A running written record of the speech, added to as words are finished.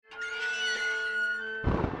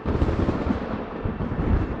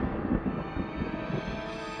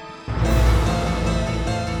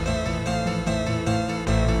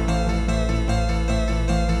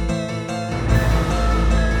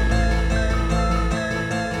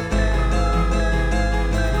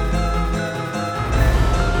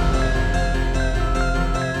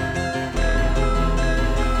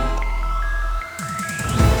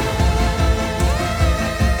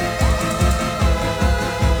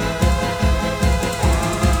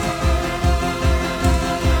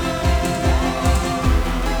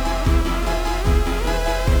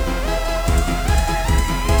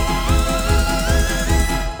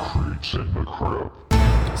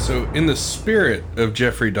in the spirit of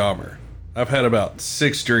Jeffrey Dahmer, I've had about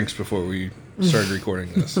 6 drinks before we started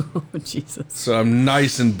recording this. Oh, Jesus. So I'm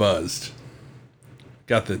nice and buzzed.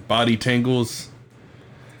 Got the body tingles.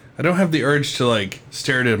 I don't have the urge to, like,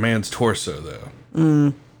 stare at a man's torso, though.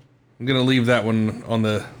 I'm going to leave that one on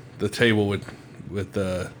the table with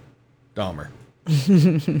Dahmer.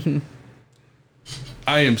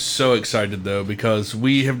 I am so excited, though, because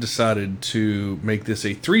we have decided to make this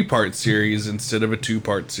a 3-part series instead of a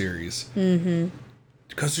 2-part series. Mm-hmm.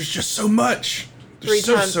 Because there's just so much. There's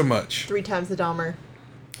so much. 3 times the Dahmer.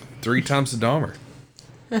 3 times the Dahmer.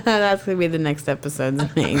 That's going to be the next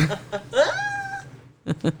episode's name.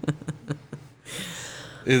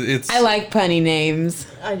 I like punny names.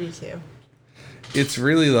 I do, too. It's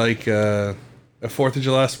really like a 4th of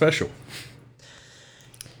July special.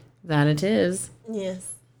 That it is.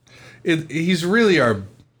 Yes. He's really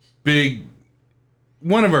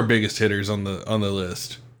one of our biggest hitters on the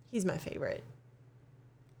list. He's my favorite.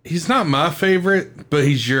 He's not my favorite, but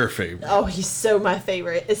he's your favorite. Oh, he's so my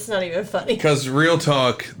favorite. It's not even funny. Because real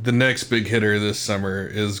talk, the next big hitter this summer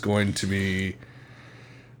is going to be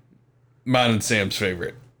mine and Sam's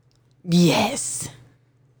favorite. Yes.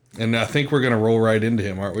 And I think we're going to roll right into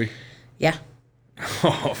him, aren't we? Yeah.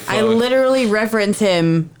 Oh, fuck. I literally reference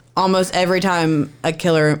him almost every time a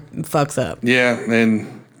killer fucks up. Yeah,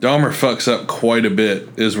 and Dahmer fucks up quite a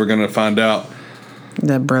bit, as we're going to find out.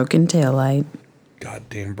 The broken taillight.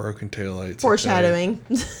 Goddamn broken taillights. Foreshadowing.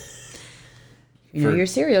 You know your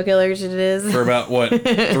serial killers it is. For about, what,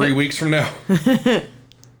 3 weeks from now?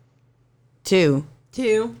 2.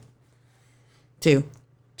 2. 2.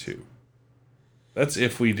 2. That's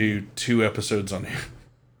if we do 2 episodes on him.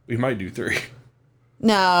 We might do 3.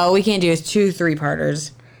 No, we can't do 2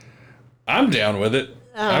 3-parters. I'm down with it.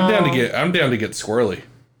 Oh. I'm down to get squirrely.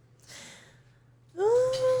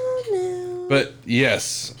 Oh, no. But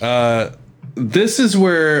yes, this is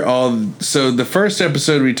where so the first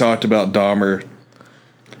episode we talked about Dahmer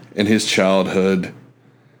and his childhood.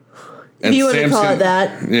 And If you want to call it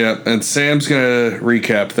that. Yeah, and Sam's going to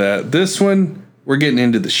recap that. This one, we're getting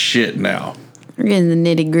into the shit now. We're getting the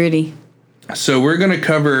nitty gritty. So we're going to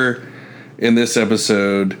cover in this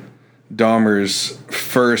episode Dahmer's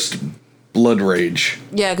first blood rage.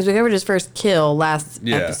 Yeah, because we covered his first kill last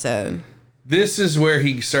episode. This is where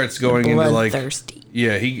he starts going into like bloodthirsty.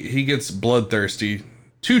 Yeah, he gets bloodthirsty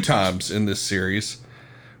 2 times in this series.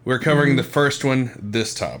 We're covering the first one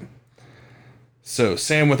this time. So,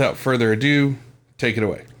 Sam, without further ado, take it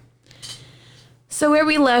away. So where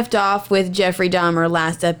we left off with Jeffrey Dahmer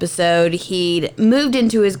last episode, he'd moved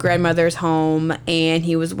into his grandmother's home and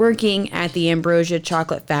he was working at the Ambrosia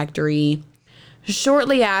Chocolate Factory.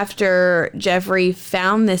 Shortly after Jeffrey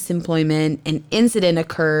found this employment, an incident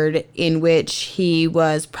occurred in which he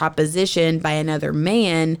was propositioned by another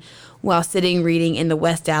man while sitting reading in the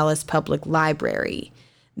West Dallas Public Library.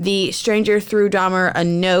 The stranger threw Dahmer a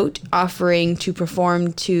note offering to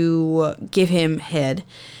perform to give him head.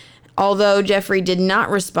 Although Jeffrey did not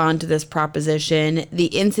respond to this proposition, the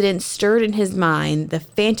incident stirred in his mind the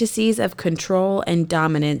fantasies of control and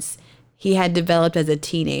dominance he had developed as a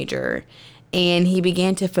teenager, and he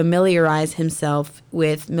began to familiarize himself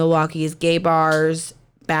with Milwaukee's gay bars,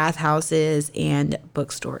 bathhouses, and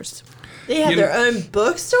bookstores. They have their own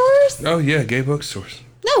bookstores? Oh yeah, gay bookstores.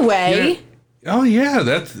 No way. Yeah. Oh yeah,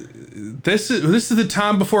 this is the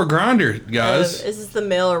time before Grindr, guys. Is this the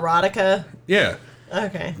male erotica? Yeah.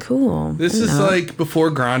 Okay. Cool. This is like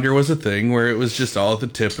before Grindr was a thing, where it was just all at the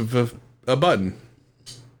tip of a button.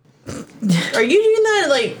 Are you doing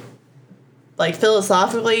that like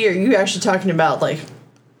philosophically, or are you actually talking about like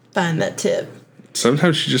find that tip?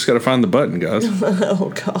 Sometimes you just got to find the button, guys.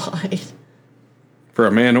 Oh God. For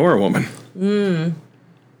a man or a woman.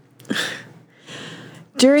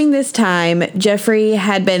 During this time, Jeffrey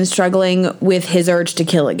had been struggling with his urge to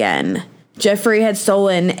kill again. Jeffrey had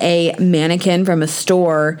stolen a mannequin from a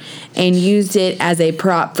store and used it as a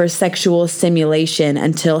prop for sexual stimulation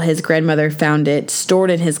until his grandmother found it stored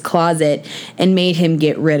in his closet and made him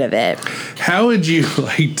get rid of it. How would you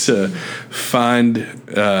like to find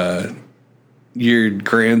your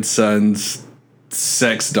grandson's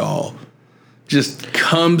sex doll? Just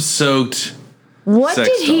cum-soaked What sex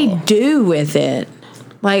did he doll. do with it?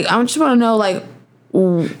 Like, I just want to know, like...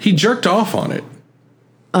 He jerked off on it.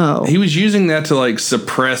 Oh. He was using that to, like,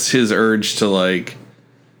 suppress his urge to, like...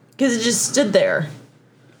 Because it just stood there.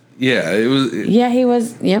 Yeah, it was... Yeah, he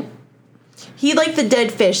was... Yep. He liked the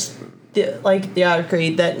dead fish, like the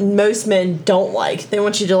agree that most men don't like. They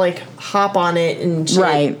want you to like hop on it and shit.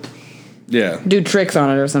 Right. Yeah. Do tricks on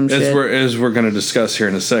it or some shit. As we're going to discuss here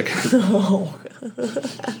in a second.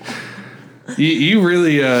 You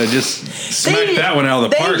really just smacked that one out of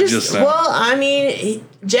the park just now. Well, I mean,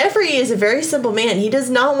 Jeffrey is a very simple man. He does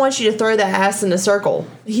not want you to throw that ass in a circle.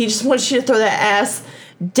 He just wants you to throw that ass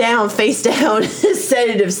down, face down,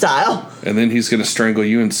 sedative style. And then he's going to strangle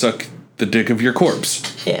you and suck the dick of your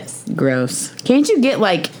corpse. Yes. Gross. Can't you get,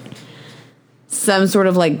 like, some sort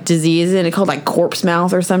of, like, disease in it called, like, corpse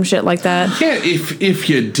mouth or some shit like that? Yeah, if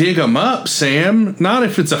you dig them up, Sam. Not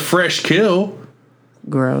if it's a fresh kill.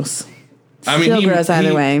 Gross. I mean, Still gross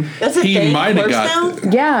either way. That's a thing, might have corpse got.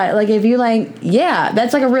 mouth? Yeah, like, if you, like, yeah,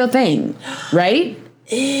 that's, like, a real thing, right?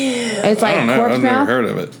 Ew. It's like I don't know. corpse I've never mouth. heard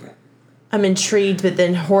of it. I'm intrigued, but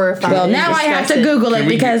then horrified. Well, and now I have to disgusted. Google it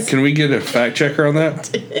because Can we get a fact checker on that?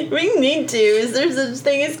 We need to. Is there such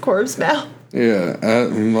thing as corpse mouth? Yeah,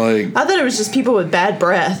 like, I thought it was just people with bad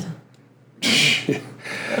breath.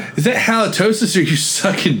 is that halitosis or are you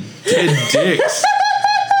sucking dead dicks?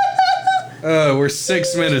 We're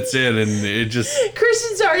 6 minutes in and it just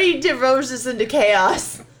Christian's already divulged us into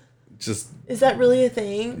chaos. Is that really a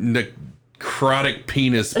thing? necrotic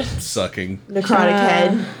penis sucking. Necrotic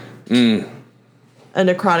head. A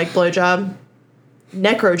necrotic blowjob.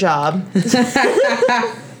 Necro job.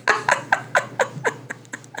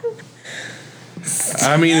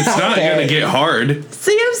 I mean, it's not going to get hard.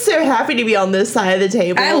 See, I'm so happy to be on this side of the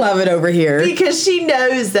table. I love it over here. Because she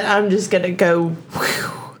knows that I'm just going to go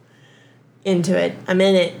into it. I'm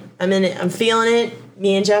in it. I'm feeling it.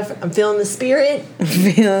 Me and Jeff, I'm feeling the spirit.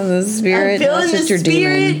 Feeling the spirit. I'm feeling That's the just your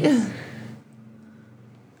spirit. demon.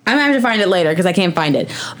 I'm gonna have to find it later because I can't find it.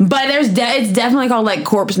 But it's definitely called like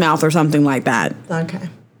corpse mouth or something like that. Okay.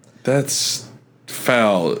 That's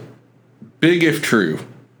foul. Big if true.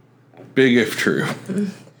 Big if true.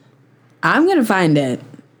 I'm gonna find it.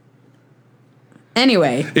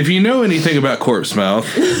 Anyway. If you know anything about corpse mouth,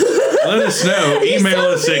 let us know. Email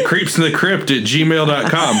us at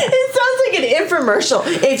creepsinthecrypt@gmail.com. It sounds like an infomercial.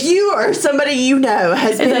 If you or somebody you know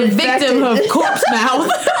has been It's a victim infected- of corpse mouth.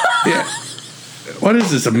 Yeah. What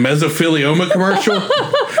is this, a mesothelioma commercial?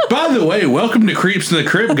 By the way, welcome to Creeps in the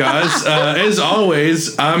Crypt, guys. As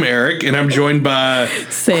always, I'm Eric, and I'm joined by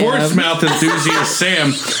Sam. corpse mouth enthusiast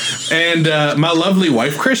Sam and my lovely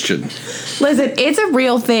wife, Christian. Listen, it's a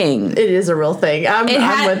real thing. It is a real thing. I'm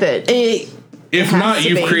with it. If has not, to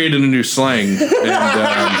you've be. created a new slang. And,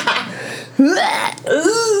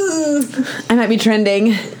 I might be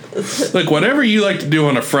trending. look, whatever you like to do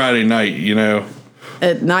on a Friday night, you know.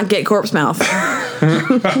 Not get corpse mouth.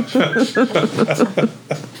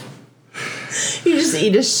 You just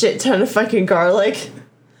eat a shit ton of fucking garlic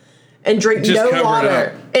and drink Just cover no it water.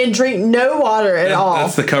 up. And drink no water at all.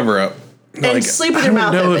 That's the cover up. And sleep with I your don't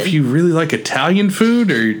mouth know open. if you really like Italian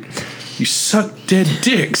food or you suck dead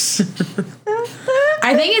dicks.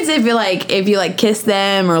 I think it's if you kiss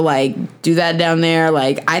them or like do that down there.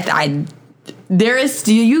 Like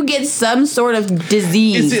you get some sort of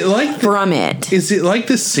disease Is it like from it. Is it like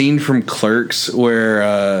the scene from Clerks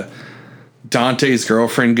where Dante's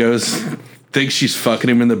girlfriend thinks she's fucking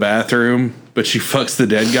him in the bathroom, but she fucks the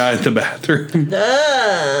dead guy in the bathroom?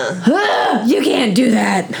 You can't do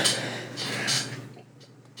that.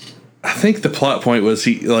 I think the plot point was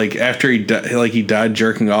he after he died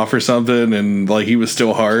jerking off or something, and he was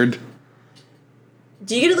still hard.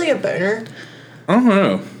 Do you get like a boner? I don't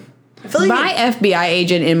know. I feel like My FBI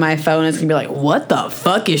agent in my phone is gonna be like, "What the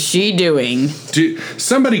fuck is she doing?"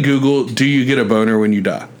 Somebody Google, do you get a boner when you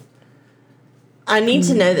die? I need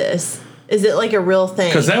to know this. Is it like a real thing?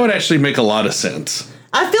 Because that would actually make a lot of sense.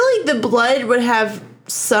 I feel like the blood would have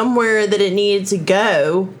somewhere that it needed to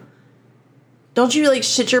go. Don't you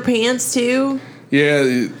shit your pants too?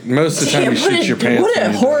 Yeah, most of the time you shit your pants. What a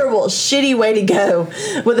when you die. horrible, shitty way to go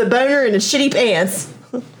with a boner and a shitty pants.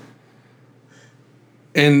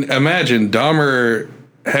 And imagine Dahmer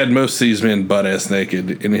had most of these men butt ass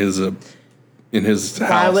naked in his house.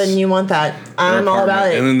 Why wouldn't you want that? I'm all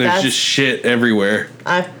about it. And then there's just shit everywhere.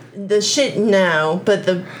 The shit, no, but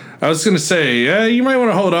I was gonna say, yeah, you might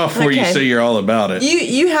want to hold off before you Okay. say you're all about it.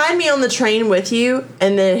 you had me on the train with you,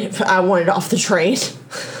 and then I wanted off the train.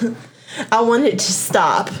 I wanted to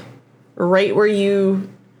stop right where you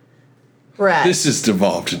were at. This has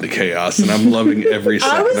devolved into chaos, and I'm loving every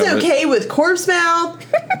second I was of it. okay with corpse mouth.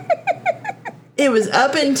 It was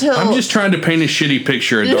up until I'm just trying to paint a shitty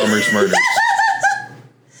picture of Dahmer's murders.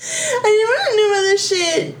 I didn't want to know about that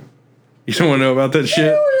shit. You don't want to know about that I shit?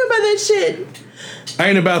 don't want to know about that shit. I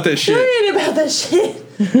ain't about that shit. I ain't about that shit.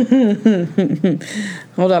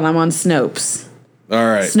 Hold on, I'm on Snopes. All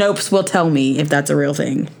right. Snopes will tell me if that's a real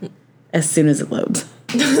thing as soon as it loads.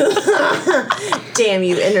 Damn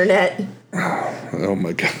you, internet. Oh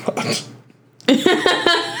my god. I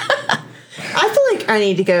feel like I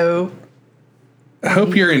need to go I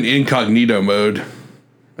hope you're in incognito mode.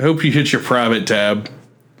 I hope you hit your private tab.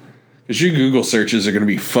 Because your Google searches are going to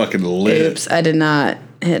be fucking lit. Oops, I did not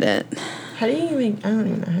hit it. How do you even... I don't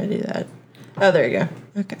even know how to do that. Oh, there you go.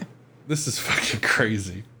 Okay. This is fucking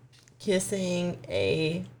crazy. Kissing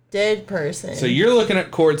a dead person. So you're looking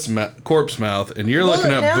at corpse mouth, and you're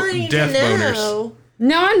looking up death boners.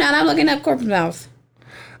 No, I'm not. I'm looking up corpse mouth.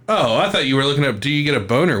 Oh, I thought you were looking up, do you get a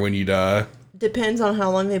boner when you die? Depends on how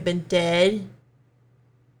long they've been dead.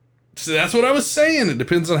 So that's what I was saying. It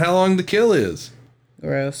depends on how long the kill is.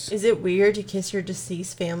 Gross. Is it weird to kiss your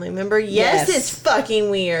deceased family member? Yes. It's fucking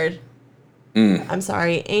weird. I'm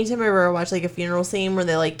sorry. Anytime I ever watch like a funeral scene where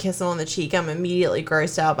they like kiss them on the cheek, I'm immediately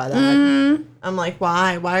grossed out by that. I'm like,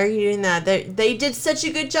 why? Why are you doing that? They did such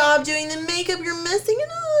a good job doing the makeup. You're messing it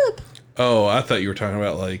up. Oh, I thought you were talking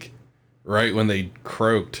about like right when they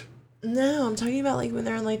croaked. No, I'm talking about like when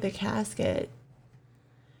they're in like the casket.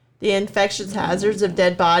 The infectious hazards of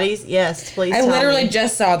dead bodies. Yes, please. I tell literally me.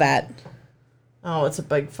 just saw that. Oh, it's a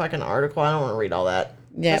big fucking article. I don't want to read all that.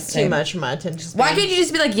 Yeah, That's too much for my attention span. Why can't you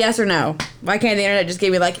just be like yes or no? Why can't the internet just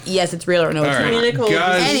give me like yes, it's real or no, it's All right, not? Clinical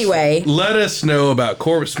guys, Anyway. let us know about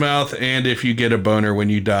corpse mouth and if you get a boner when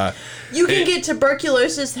you die. You can get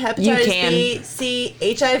tuberculosis, hepatitis can. B, C,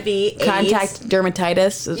 HIV, AIDS, Contact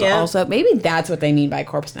dermatitis is Yeah. also maybe that's what they mean by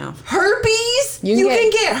corpse mouth. herpes. You can can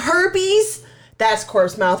get herpes. That's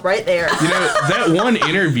corpse mouth right there. You know, that one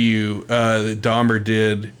interview that Dahmer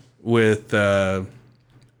did with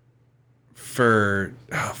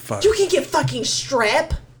You can get fucking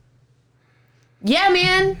strep. Yeah,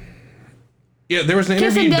 man. Yeah, there was an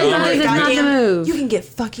Kissing interview dead bodies is Dahmer. not the move. You can get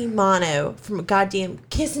fucking mono from a goddamn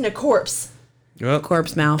kissing a corpse. Well,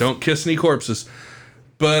 Corpse mouth. don't kiss any corpses.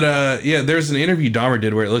 But yeah, there's an interview Dahmer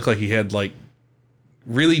did where it looked like he had like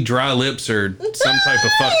really dry lips or some type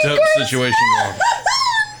of fucked up situation wrong.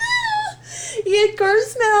 You had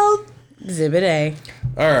corpse mouth. Exhibit A.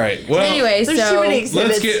 All right. Well, Anyway, There's too many so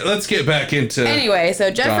exhibits. let's get back into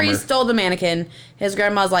Jeffrey Dahmer. stole the mannequin. His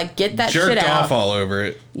grandma's like, get that shit jerked out. off all over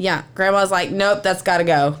it. Yeah, grandma's like, nope, that's gotta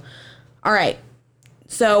go. All right.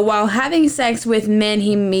 So while having sex with men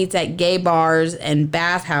he meets at gay bars and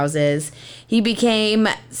bathhouses, he became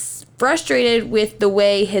frustrated with the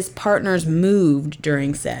way his partners moved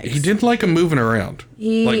during sex. He didn't like him moving around,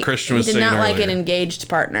 like Christian was he did saying not like earlier. an engaged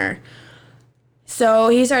partner. So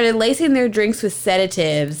he started lacing their drinks with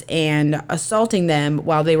sedatives and assaulting them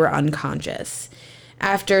while they were unconscious.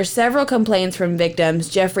 After several complaints from victims,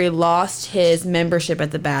 Jeffrey lost his membership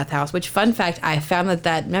at the bathhouse, which, fun fact, I found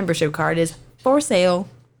that membership card is for sale.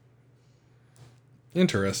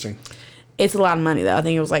 Interesting. It's a lot of money, though. I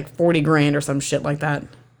think it was like 40 grand or some shit like that.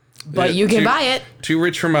 But Yeah, you can too- buy it. Too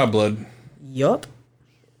rich for my blood. Yup.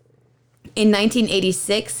 In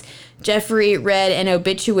 1986, Jeffrey read an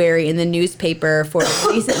obituary in the newspaper for a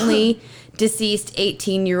recently deceased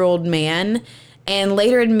 18-year-old man and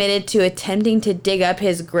later admitted to attempting to dig up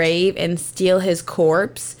his grave and steal his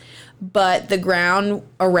corpse, but the ground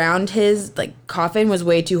around his coffin was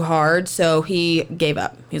way too hard, so he gave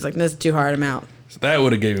up. He was like, this is too hard, I'm out. So that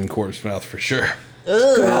would have gave him corpse mouth for sure.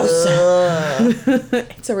 Gross.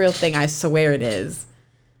 It's a real thing, I swear it is.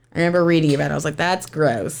 I remember reading about it. I was like, that's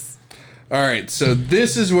gross. All right, so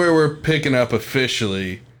this is where we're picking up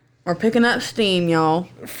officially We're picking up steam, y'all.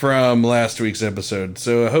 from last week's episode.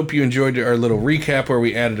 So I hope you enjoyed our little recap where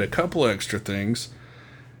we added a couple extra things.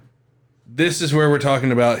 This is where we're talking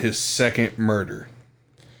about his second murder.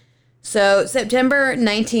 So, September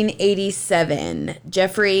 1987,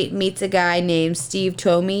 Jeffrey meets a guy named Steve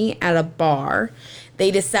Tomey at a bar. They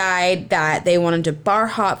decide that they wanted to bar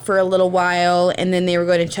hop for a little while, and then they were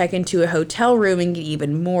going to check into a hotel room and get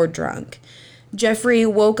even more drunk. Jeffrey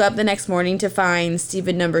woke up the next morning to find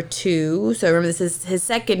Steven number 2. So remember, this is his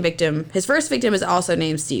second victim. His first victim is also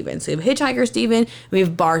named Steven. So we have Hitchhiker Steven, and we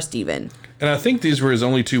have Bar Steven. And I think these were his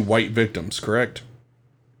only 2 white victims, correct?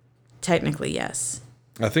 Technically, yes.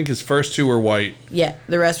 I think his first 2 were white, Yeah,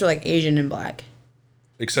 the rest were like Asian and black.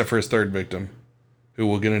 except for his third victim, who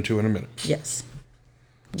we'll get into in a minute. Yes.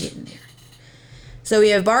 Getting there. So we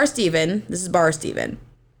have Bar Steven. This is Bar Steven.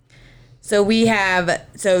 So he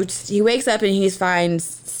wakes up and he finds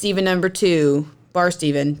Steven number 2, Bar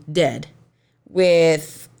Steven, dead,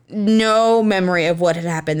 with no memory of what had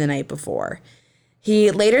happened the night before.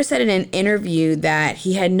 He later said in an interview that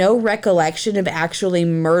he had no recollection of actually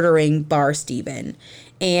murdering Bar Steven.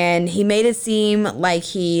 And he made it seem like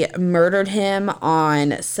he murdered him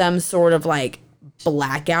on some sort of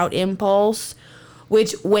blackout impulse.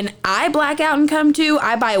 Which, when I black out and come to,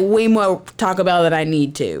 I buy way more Taco Bell than I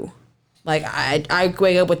need to. I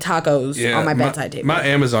wake up with tacos on my bedside table. My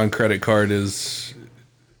Amazon credit card is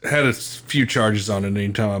had a few charges on it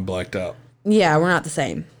anytime I blacked out. Yeah, we're not the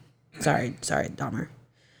same. Sorry, Dahmer.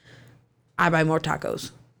 I buy more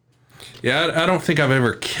tacos. Yeah, I don't think I've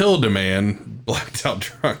ever killed a man blacked out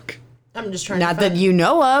drunk. I'm just trying not to that you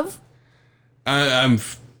know of. I'm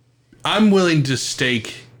willing to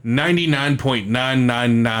stake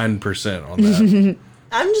 99.999% on that.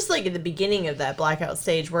 I'm just like at the beginning of that blackout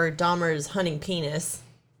stage where Dahmer is hunting penis,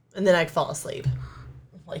 and then I fall asleep.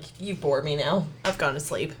 Like, you bore me now. I've gone to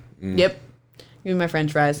sleep. Yep. Give me my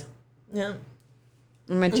french fries. Yeah.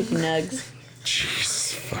 And my chicken nugs.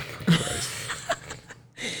 Jesus fucking Christ.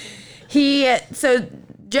 So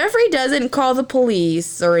Jeffrey doesn't call the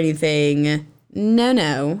police or anything.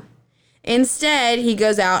 No. Instead, he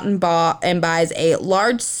goes out and buys a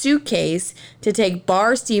large suitcase to take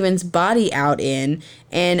Bar Stevens' body out in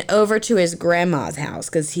and over to his grandma's house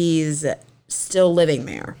because he's still living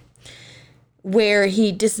there, where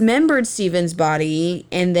he dismembered Stevens' body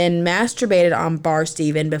and then masturbated on Bar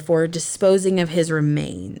Steven before disposing of his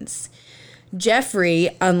remains. Jeffrey,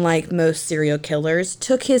 unlike most serial killers,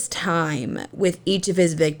 took his time with each of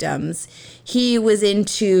his victims. He was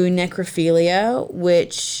into necrophilia,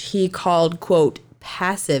 which he called, quote,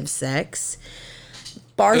 passive sex.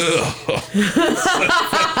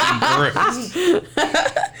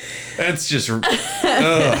 That's just...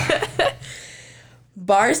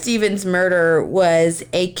 Bar Stevens' murder was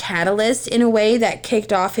a catalyst in a way that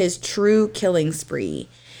kicked off his true killing spree.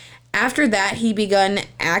 After that, he begun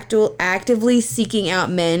actively seeking out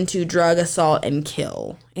men to drug, assault, and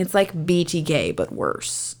kill. It's like BTK, but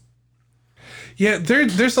worse. Yeah,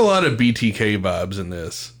 there's a lot of BTK vibes in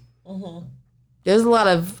this. Mm-hmm. There's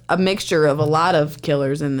a mixture of a lot of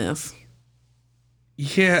killers in this.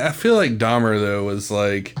 Yeah, I feel like Dahmer, though, was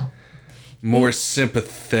like more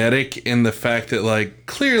sympathetic in the fact that, like,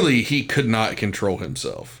 clearly he could not control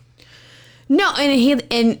himself. No, and he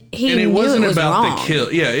and it wasn't about wrong. The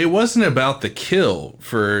kill. Yeah, it wasn't about the kill.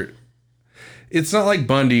 It's not like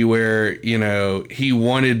Bundy where, you know, he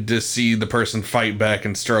wanted to see the person fight back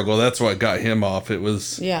and struggle. That's what got him off. It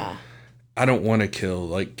was, I don't want to kill.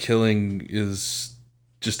 Like, killing is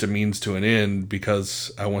just a means to an end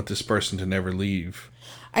because I want this person to never leave.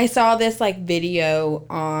 I saw this like video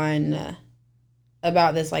on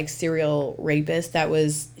about this like serial rapist that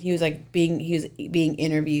was he was being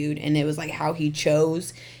interviewed, and it was like how he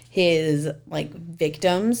chose his like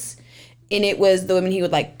victims, and it was the women he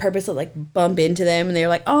would like purposely like bump into them, and they were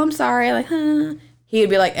like, oh, I'm sorry, like, huh. He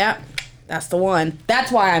would be like, yeah, that's the one.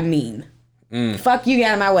 That's why I'm mean. Fuck you,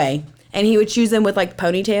 get out of my way. And he would choose them with like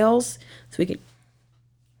ponytails so we could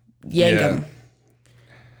yank them.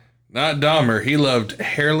 Not Dahmer. He loved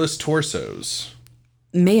hairless torsos.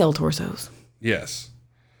 Male torsos. Yes.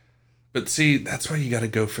 But see, that's why you got to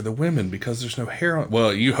go for the women, because there's no hair on...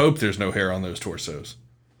 Well, you hope there's no hair on those torsos.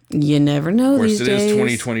 You never know these days. Of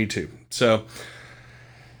course, it is 2022. So...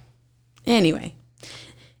 Anyway.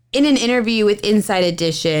 In an interview with Inside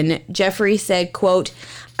Edition, Jeffrey said, quote,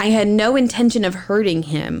 I had no intention of hurting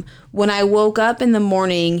him. When I woke up in the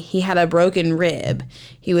morning, he had a broken rib.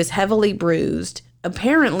 He was heavily bruised.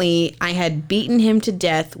 Apparently, I had beaten him to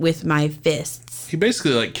death with my fists. He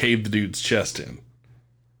basically, like, caved the dude's chest in.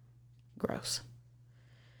 Gross.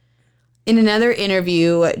 In another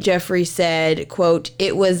interview, Jeffrey said, quote,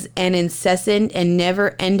 it was an incessant and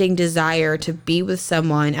never-ending desire to be with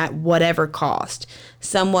someone at whatever cost.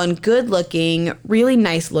 Someone good-looking, really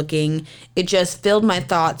nice-looking. It just filled my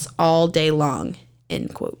thoughts all day long,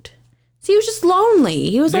 end quote. So he was just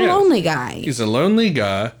lonely. He was a lonely guy. He's a lonely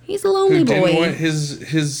guy. He's a lonely boy. Who didn't want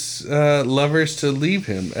his lovers to leave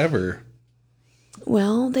him, ever.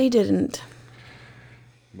 Well, they didn't.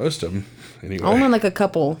 Most of them, anyway. Only like a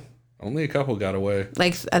couple. Only a couple got away.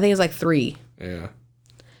 Like, I think it was like 3. Yeah.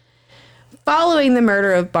 Following the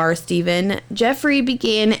murder of Bar Steven, Jeffrey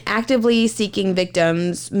began actively seeking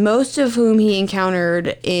victims, most of whom he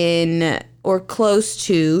encountered in or close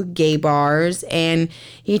to gay bars, and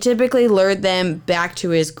he typically lured them back to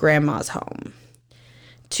his grandma's home.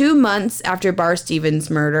 2 months after Bar Steven's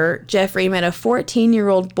murder, Jeffrey met a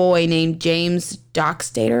 14-year-old boy named James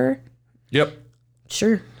Dockstader. Yep.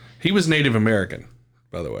 Sure. He was Native American,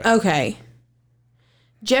 by the way. Okay.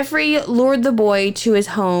 Jeffrey lured the boy to his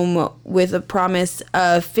home with a promise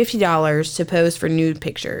of $50 to pose for nude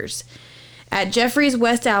pictures. At Jeffrey's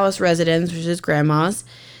West Allis residence, which is his grandma's,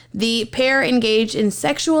 the pair engaged in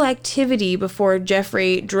sexual activity before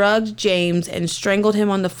Jeffrey drugged James and strangled him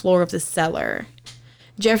on the floor of the cellar.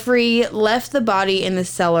 Jeffrey left the body in the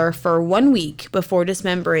cellar for 1 week before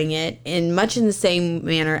dismembering it, in much in the same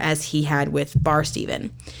manner as he had with Bar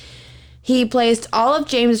Steven. He placed all of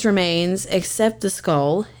James' remains, except the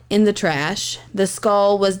skull, in the trash. The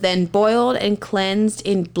skull was then boiled and cleansed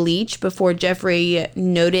in bleach before Jeffrey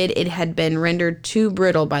noted it had been rendered too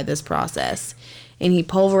brittle by this process. And he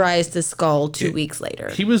pulverized the skull 2 weeks later.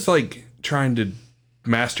 He was like trying to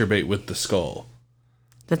masturbate with the skull.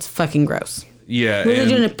 That's fucking gross. Yeah. What are they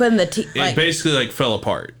doing to put in the teeth? It basically like fell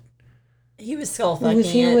apart. He was skull fucking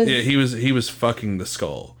Yeah, he was fucking the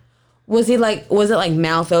skull. Was it like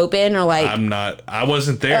mouth open or like I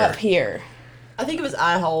wasn't there. up here? I think it was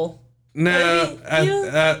eye hole. No,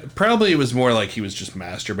 probably it was more like he was just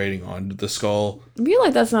masturbating onto the skull. I feel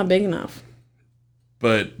like that's not big enough.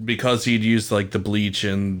 But because he'd used like the bleach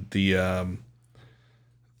and the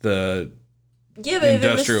but industrial if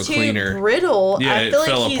it was too cleaner, brittle, yeah, I feel it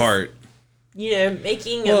fell like apart. You know,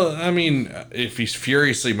 making. Well, I mean, if he's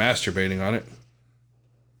furiously masturbating on it.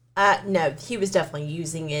 No, he was definitely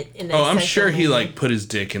using it in. I'm sure he like put his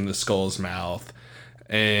dick in the skull's mouth,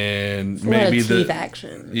 and maybe teeth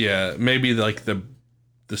action. Yeah, maybe like the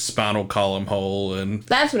spinal column hole, and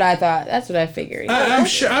that's what I thought. That's what I figured.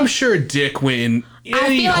 I'm sure dick went in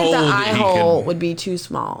any I feel hole like the that eye hole would be too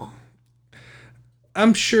small.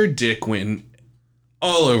 I'm sure dick went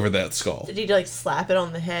all over that skull. Did he like slap it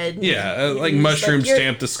on the head? Yeah, like mushroom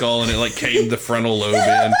stamped the skull, and it like caved the frontal lobe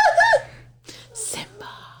in. Simba.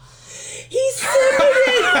 He's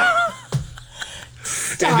Simba.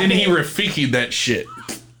 And then he Rafiki'd that shit.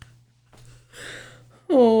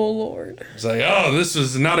 Oh, Lord. It's like, oh, this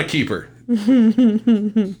is not a keeper.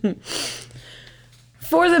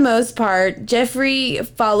 For the most part, Jeffrey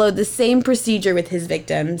followed the same procedure with his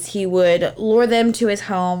victims. He would lure them to his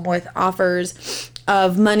home with offers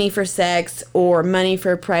of money for sex or money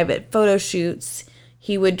for private photo shoots.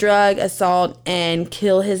 He would drug, assault, and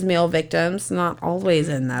kill his male victims, not always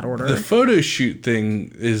in that order. The photo shoot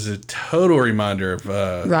thing is a total reminder of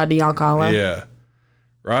Rodney Alcala. Yeah.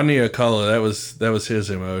 Rodney Alcala, that was his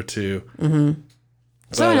MO too. Mm-hmm.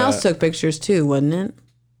 Someone else took pictures too, wasn't it?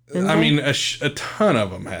 I mean, a ton of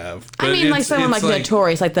them have. But I mean, like someone like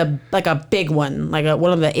notorious, like a big one, like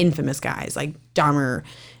one of the infamous guys, like Dahmer,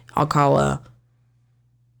 Alcala.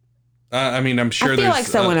 I mean, I'm sure I feel like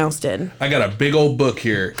someone else did. I got a big old book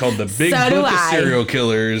here called The Big Book of Serial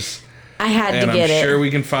Killers. I had to get it. And I'm sure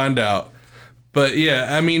we can find out. But yeah,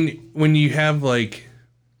 I mean, when you have like,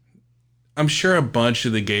 I'm sure a bunch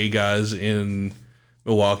of the gay guys in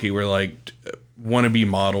Milwaukee were like wannabe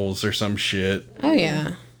models or some shit. Oh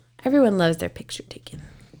yeah. Everyone loves their picture taken.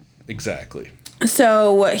 Exactly.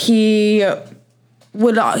 So he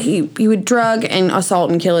would drug and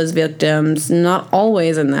assault and kill his victims, not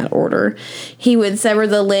always in that order. He would sever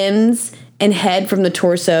the limbs and head from the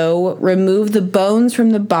torso, remove the bones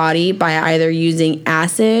from the body by either using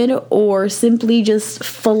acid or simply just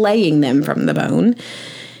filleting them from the bone.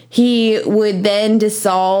 He would then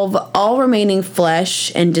dissolve all remaining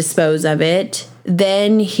flesh and dispose of it.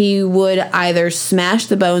 Then he would either smash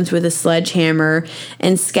the bones with a sledgehammer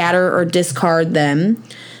and scatter or discard them.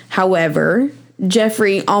 However,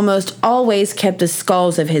 Jeffrey almost always kept the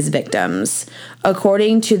skulls of his victims.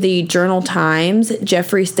 According to the Journal Times,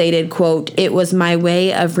 Jeffrey stated, quote, "It was my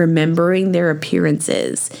way of remembering their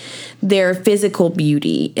appearances, their physical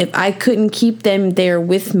beauty. If I couldn't keep them there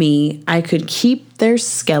with me, I could keep their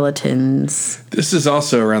skeletons." This is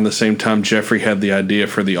also around the same time Jeffrey had the idea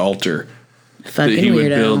for the altar Fucking that he would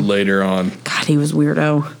weirdo. build later on. God, he was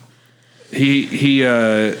weirdo.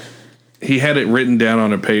 He had it written down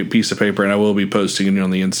on a piece of paper, and I will be posting it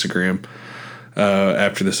on the Instagram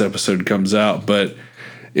after this episode comes out. But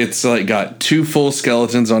it's like got 2 full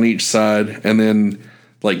skeletons on each side, and then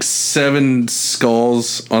like 7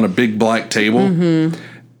 skulls on a big black table. Mm-hmm.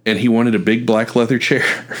 And he wanted a big black leather chair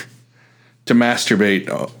to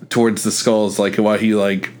masturbate towards the skulls, like while he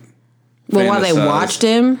like. Well, while they watched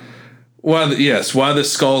him. While the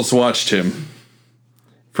skulls watched him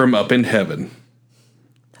from up in heaven.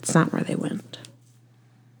 That's not where they went.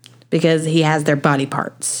 Because he has their body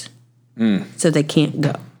parts. So they can't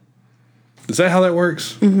go. Is that how that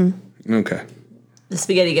works? Mm-hmm. Okay. The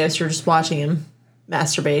spaghetti ghosts are just watching him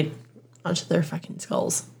masturbate onto their fucking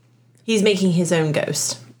skulls. He's making his own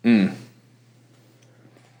ghost. On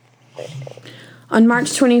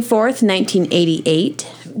March 24th, 1988,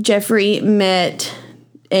 Jeffrey met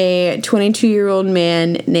a 22-year-old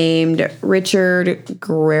man named Richard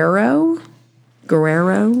Guerrero.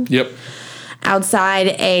 Yep. Outside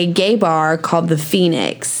a gay bar called the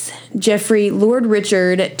Phoenix. Jeffrey lured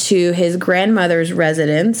Richard to his grandmother's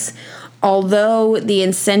residence, although the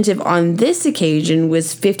incentive on this occasion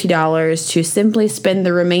was $50 to simply spend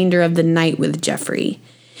the remainder of the night with Jeffrey.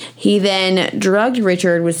 He then drugged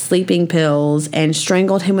Richard with sleeping pills and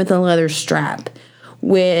strangled him with a leather strap.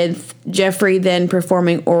 with Jeffrey then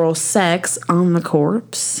performing oral sex on the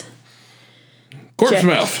corpse. Corpse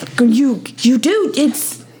mouth. You do.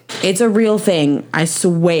 It's a real thing, I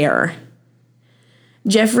swear.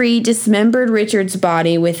 Jeffrey dismembered Richard's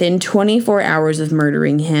body within 24 hours of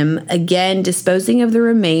murdering him, again disposing of the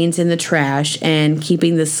remains in the trash and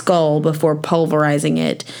keeping the skull before pulverizing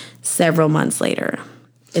it several months later.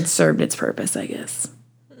 It served its purpose, I guess.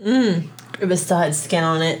 It was still had skin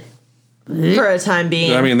on it for a time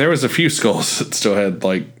being. I mean, there was a few skulls that still had,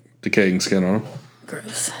 like, decaying skin on them.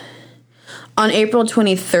 Gross. On April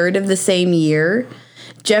 23rd of the same year,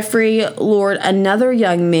 Jeffrey lured another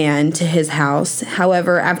young man to his house.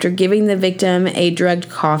 However, after giving the victim a drugged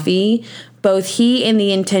coffee, both he and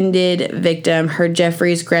the intended victim heard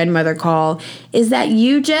Jeffrey's grandmother call, "Is that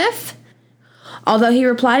you, Jeff?" Although he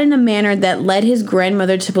replied in a manner that led his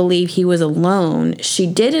grandmother to believe he was alone, she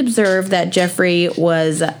did observe that Jeffrey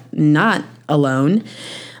was not alone.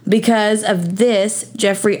 Because of this,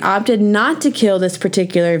 Jeffrey opted not to kill this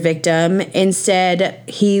particular victim. Instead,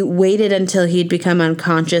 he waited until he'd become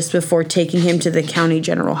unconscious before taking him to the county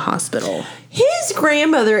general hospital. His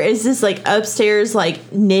grandmother is just like upstairs,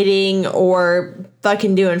 like knitting or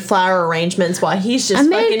fucking doing flower arrangements while he's just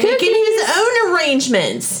fucking making his own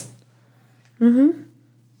arrangements. Mm-hmm.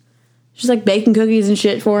 She's like baking cookies and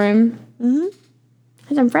shit for him. Mm-hmm.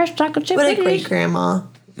 And some fresh chocolate chip cookies. What a great grandma.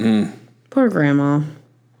 Poor grandma.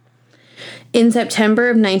 In September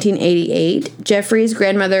of 1988, Jeffrey's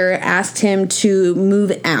grandmother asked him to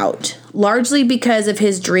move out, largely because of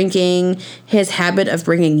his drinking, his habit of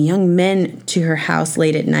bringing young men to her house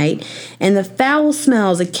late at night, and the foul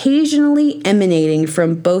smells occasionally emanating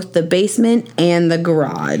from both the basement and the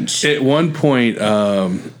garage. At one point,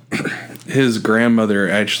 his grandmother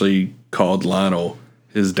actually called Lionel,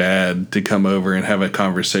 his dad, to come over and have a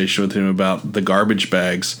conversation with him about the garbage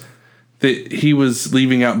bags that he was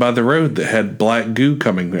leaving out by the road that had black goo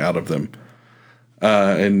coming out of them.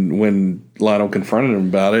 And when Lionel confronted him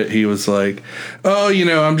about it, he was like, "Oh,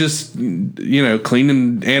 I'm just,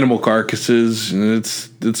 cleaning animal carcasses, and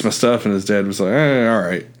it's my stuff." And his dad was like, "All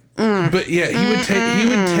right." But yeah, he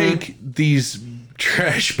would take these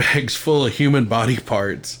trash bags full of human body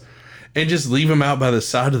parts and just leave them out by the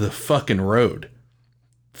side of the fucking road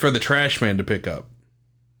for the trash man to pick up.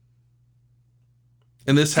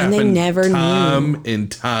 And this happened time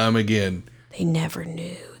and time again. They never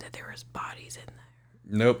knew that there was bodies in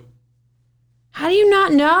there. Nope. How do you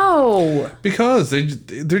not know? Because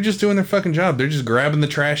they're just doing their fucking job. They're just grabbing the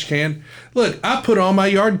trash can. Look, I put all my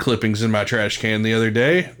yard clippings in my trash can the other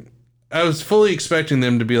day. I was fully expecting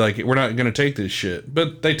them to be like, "We're not going to take this shit."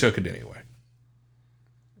 But they took it anyway.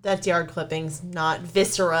 That's yard clippings, not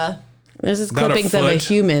viscera. This is clippings of a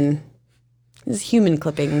human. This is human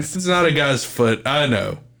clippings. It's not a guy's foot, I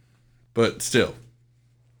know. But still.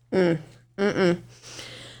 So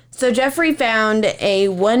Jeffrey found a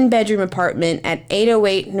one-bedroom apartment at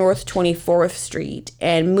 808 North 24th Street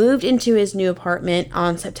and moved into his new apartment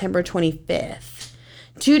on September 25th.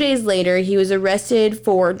 2 days later, he was arrested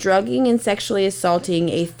for drugging and sexually assaulting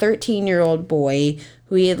a 13-year-old boy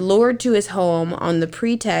who he had lured to his home on the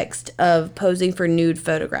pretext of posing for nude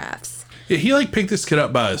photographs. Yeah, he picked this kid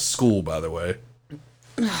up by his school, by the way.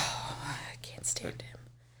 Oh, I can't stand him.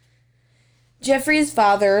 Jeffrey's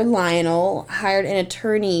father, Lionel, hired an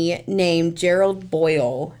attorney named Gerald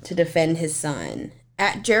Boyle to defend his son.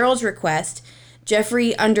 At Gerald's request,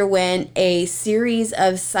 Jeffrey underwent a series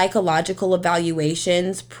of psychological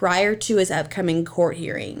evaluations prior to his upcoming court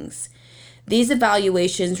hearings. These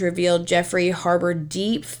evaluations revealed Jeffrey harbored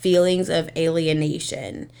deep feelings of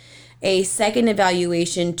alienation. A second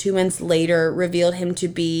evaluation 2 months later revealed him to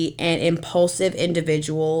be an impulsive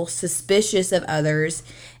individual, suspicious of others,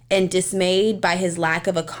 and dismayed by his lack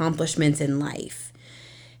of accomplishments in life.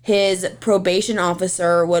 His probation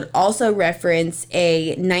officer would also reference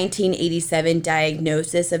a 1987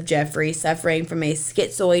 diagnosis of Jeffrey suffering from a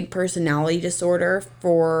schizoid personality disorder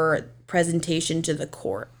for presentation to the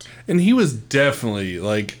court. And he was definitely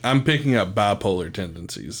I'm picking up bipolar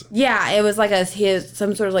tendencies. Yeah, it was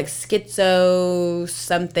some sort of schizo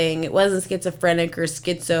something. It wasn't schizophrenic or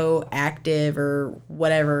schizoactive or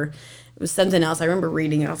whatever. It was something else. I remember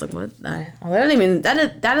reading it. I was like, what?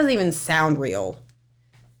 That doesn't even sound real.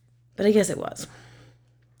 But I guess it was.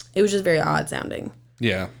 It was just very odd sounding.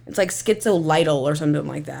 Yeah. It's like schizolidal or something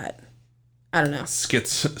like that. I don't know.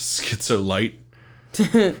 Schizolite.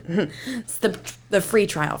 It's the free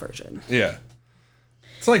trial version. Yeah.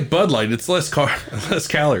 It's like Bud Light. It's less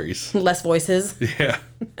calories. Less voices. Yeah.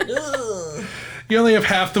 You only have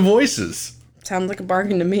half the voices. Sounds like a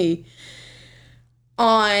bargain to me.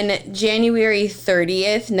 On January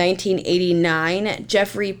 30th, 1989,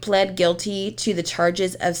 Jeffrey pled guilty to the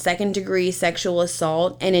charges of second-degree sexual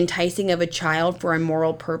assault and enticing of a child for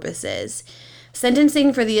immoral purposes.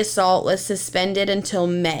 Sentencing for the assault was suspended until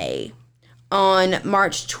May. On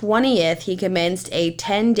March 20th, he commenced a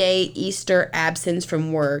 10-day Easter absence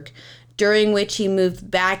from work, during which he moved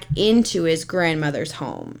back into his grandmother's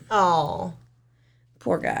home. Oh.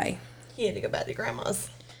 Poor guy. He had to go back to grandma's.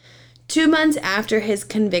 2 months after his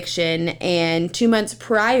conviction and 2 months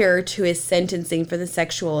prior to his sentencing for the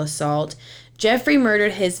sexual assault, Jeffrey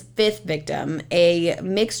murdered his fifth victim, a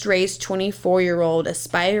mixed-race 24-year-old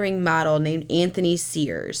aspiring model named Anthony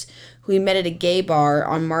Sears, who he met at a gay bar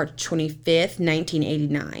on March 25th,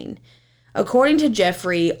 1989. According to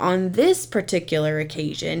Jeffrey, on this particular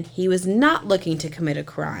occasion, he was not looking to commit a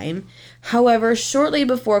crime. However, shortly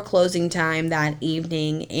before closing time that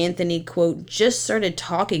evening, Anthony, quote, just started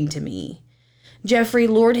talking to me. Jeffrey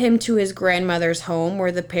lured him to his grandmother's home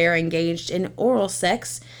where the pair engaged in oral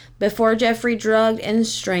sex before Jeffrey drugged and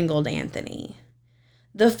strangled Anthony.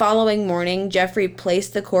 The following morning, Jeffrey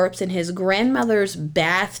placed the corpse in his grandmother's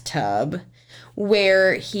bathtub,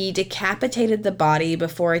 where he decapitated the body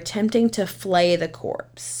before attempting to flay the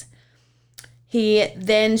corpse. He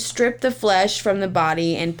then stripped the flesh from the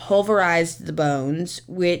body and pulverized the bones,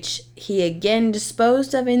 which he again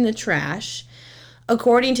disposed of in the trash.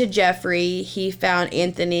 According to Jeffrey, he found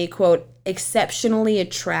Anthony, quote, exceptionally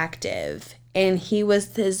attractive, and he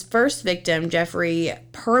was his first victim Jeffrey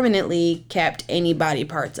permanently kept any body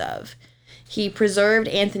parts of. He preserved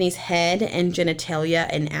Anthony's head and genitalia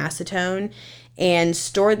in acetone and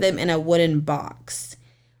stored them in a wooden box,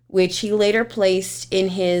 which he later placed in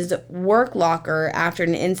his work locker after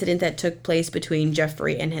an incident that took place between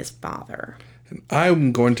Jeffrey and his father.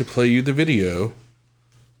 I'm going to play you the video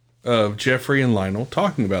of Jeffrey and Lionel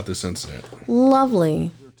talking about this incident.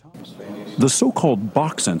 Lovely. The so-called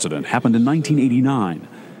box incident happened in 1989,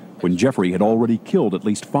 when Jeffrey had already killed at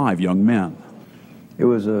least 5 young men. It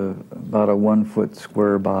was about a 1-foot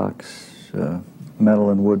square box, metal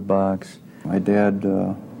and wood box. My dad,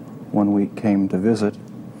 one week, came to visit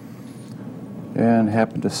and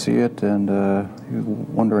happened to see it, and he was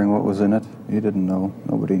wondering what was in it. He didn't know.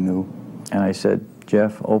 Nobody knew. And I said,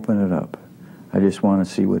 Jeff, open it up. I just want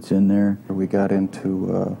to see what's in there. We got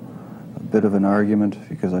into a bit of an argument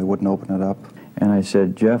because I wouldn't open it up. And I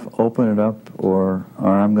said, Jeff, open it up, or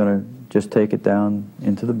I'm going to just take it down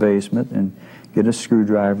into the basement and get a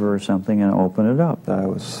screwdriver or something and open it up. I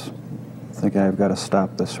think I've got to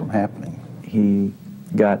stop this from happening. He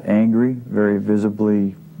got angry, very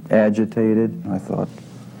visibly agitated. I thought,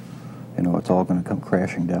 it's all going to come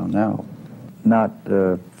crashing down now. Not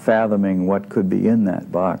fathoming what could be in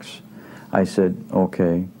that box, I said,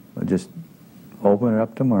 okay, just open it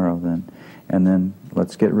up tomorrow then, and then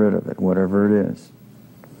let's get rid of it, whatever it is.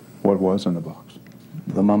 What was in the box?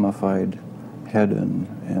 The mummified head and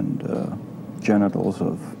genitals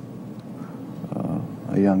of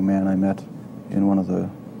a young man I met in one of the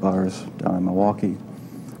bars down in Milwaukee.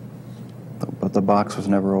 But the box was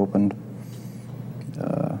never opened,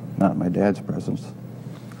 not in my dad's presence.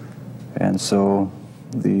 And so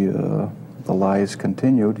the lies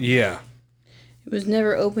continued. Yeah. It was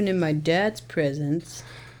never opened in my dad's presence.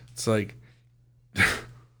 It's like,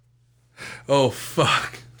 oh,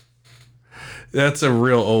 fuck. That's a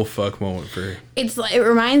real oh, fuck moment for her. It's like, it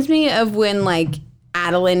reminds me of when, like,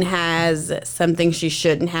 Adeline has something she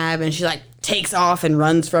shouldn't have, and she, like, takes off and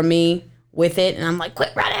runs from me with it, and I'm like,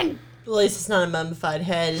 quit running. At least it's not a mummified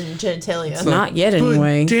head and genitalia. It's not yet,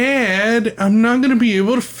 anyway. Dad, I'm not going to be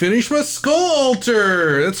able to finish my skull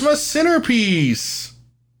altar. That's my centerpiece.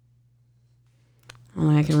 I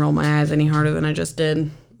don't think I can roll my eyes any harder than I just did.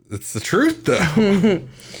 It's the truth, though.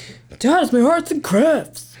 Dad, it's my arts and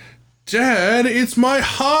crafts. Dad, it's my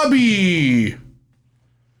hobby.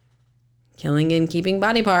 Killing and keeping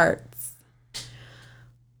body parts.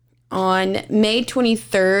 On May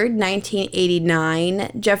 23rd,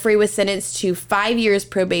 1989, Jeffrey was sentenced to 5 years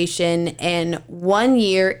probation and 1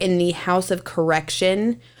 year in the House of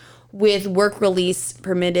Correction, with work release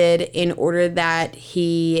permitted in order that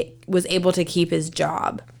he was able to keep his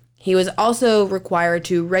job. He was also required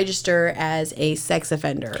to register as a sex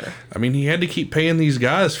offender. I mean, he had to keep paying these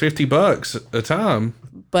guys $50 a time.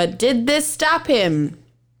 But did this stop him?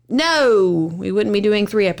 No, we wouldn't be doing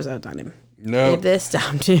 3 episodes on him. No. If this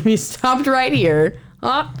stopped him, he stopped right here.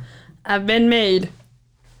 Oh, I've been made.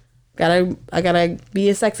 I gotta be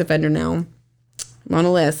a sex offender now. I'm on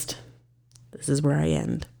a list. This is where I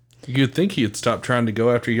end. You'd think he'd stop trying to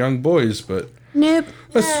go after young boys, but Nope.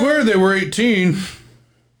 I swear they were 18.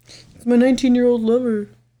 It's my 19-year-old lover.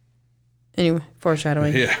 Anyway,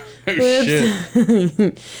 foreshadowing. Yeah. Oh,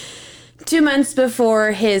 shit. 2 months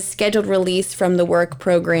before his scheduled release from the work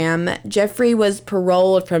program, Jeffrey was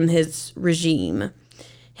paroled from his regime.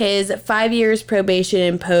 His 5 years probation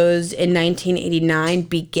imposed in 1989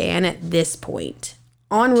 began at this point.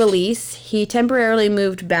 On release, he temporarily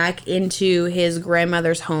moved back into his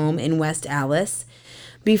grandmother's home in West Allis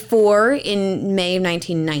before, in May of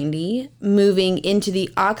 1990, moving into the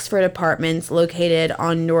Oxford Apartments located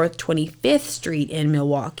on North 25th Street in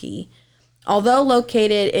Milwaukee. Although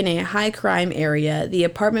located in a high-crime area, the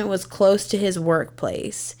apartment was close to his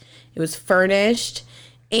workplace. It was furnished,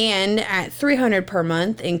 and at $300 per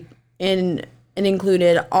month, and it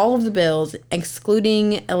included all of the bills,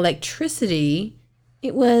 excluding electricity.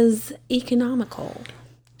 It was economical.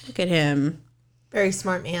 Look at him. Very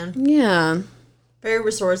smart man. Yeah. Very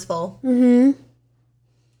resourceful. Mm-hmm.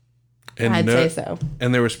 And I'd say so.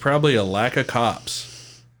 And there was probably a lack of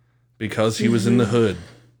cops because he was in the hood.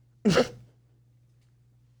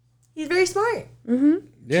 He's very smart. Mm-hmm.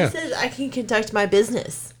 Yeah. He says, I can conduct my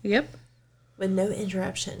business. Yep. With no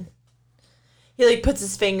interruption. He, like, puts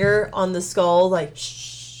his finger on the skull, like,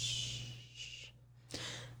 shh.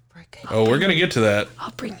 Oh, we're going to get to that.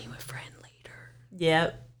 I'll bring you a friend later.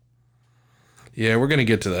 Yep. Yeah, we're going to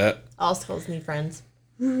get to that. All skulls need friends.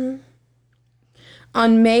 Mm-hmm.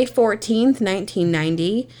 On May 14th,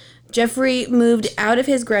 1990, Jeffrey moved out of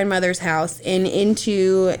his grandmother's house and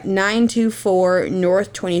into 924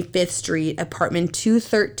 North 25th Street, apartment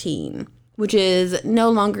 213, which is no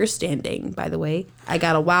longer standing, by the way. I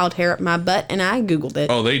got a wild hair up my butt, and I Googled it.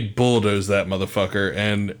 Oh, they bulldozed that motherfucker,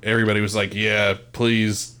 and everybody was like, yeah,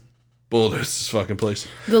 please bulldoze this fucking place.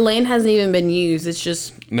 The land hasn't even been used. It's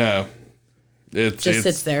just... No. It's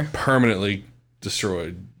sits there. Permanently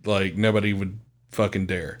destroyed. Like, nobody would fucking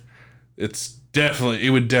dare. It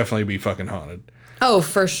would definitely be fucking haunted. Oh,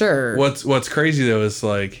 for sure. What's crazy, though, is,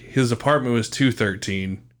 like, his apartment was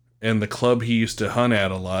 213, and the club he used to hunt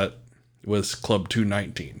at a lot was Club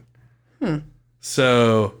 219.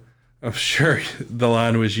 So, I'm sure the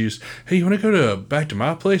line was used, hey, you want to go back to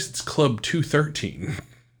my place? It's Club 213.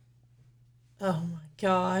 Oh, my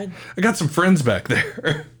God. I got some friends back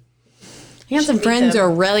there. I got some friends who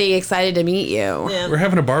are really excited to meet you. Yeah. We're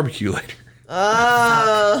having a barbecue later.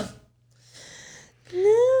 No.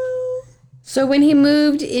 So when he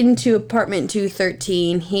moved into apartment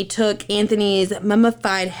 213, he took Anthony's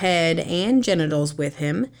mummified head and genitals with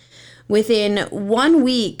him. Within 1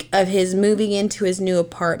 week of his moving into his new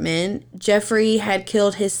apartment, Jeffrey had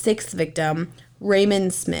killed his sixth victim,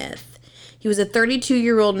 Raymond Smith. He was a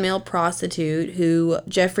 32-year-old male prostitute who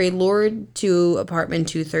Jeffrey lured to apartment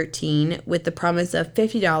 213 with the promise of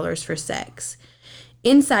 $50 for sex.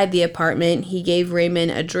 Inside the apartment, he gave Raymond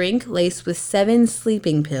a drink laced with 7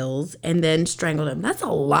 sleeping pills and then strangled him. That's a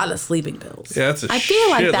lot of sleeping pills. Yeah, that's a I feel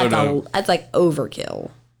like shitload that's like overkill.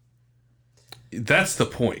 That's the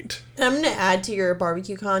point. I'm going to add to your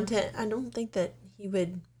barbecue content. I don't think that he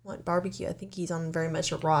would want barbecue. I think he's on very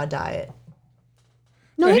much a raw diet.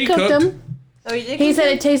 No, Yeah, he he cooked cooked. them. Oh, he did? He said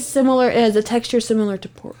it tastes similar, it has a texture similar to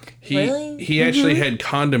pork. Really? He actually had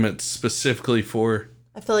condiments specifically for...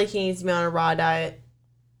 I feel like he needs to be on a raw diet.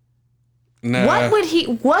 Nah.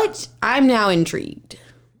 What? I'm now intrigued.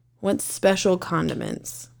 What special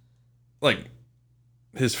condiments? Like,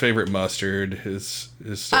 his favorite mustard, his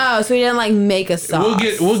stuff. Oh, so he didn't like make a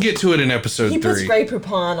sauce. We'll get to it in episode He 3. puts Grey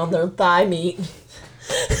Poupon on their thigh meat.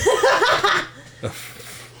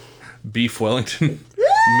 Beef Wellington.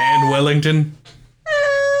 Man Wellington.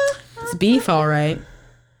 It's beef, all right.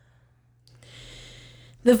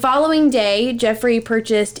 The following day, Jeffrey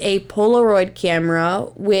purchased a Polaroid camera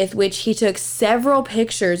with which he took several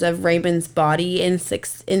pictures of Raymond's body in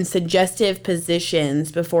suggestive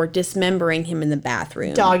positions before dismembering him in the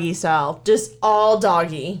bathroom. Doggy style. Just all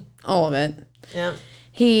doggy. All of it. Yep.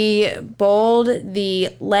 He boiled the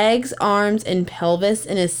legs, arms, and pelvis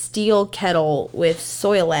in a steel kettle with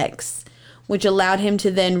Soilex, which allowed him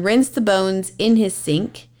to then rinse the bones in his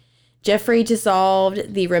sink. Jeffrey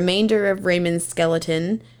dissolved the remainder of Raymond's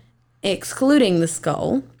skeleton, excluding the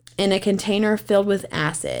skull, in a container filled with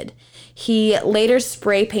acid. He later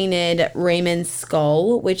spray painted Raymond's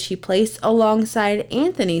skull, which he placed alongside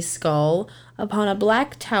Anthony's skull upon a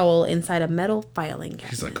black towel inside a metal filing cabinet.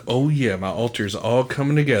 He's like, oh yeah, my altar's all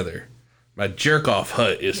coming together. My jerk-off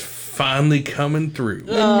hut is finally coming through.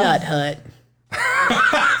 The Nut Hut.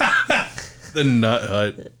 The Nut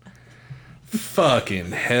Hut.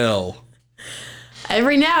 Fucking hell.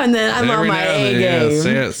 Every now and then, I'm on my A game.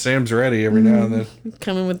 Yeah, Sam's ready every now and then.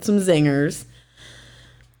 Coming with some zingers.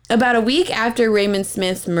 About a week after Raymond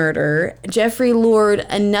Smith's murder, Jeffrey lured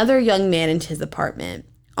another young man into his apartment.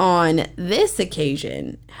 On this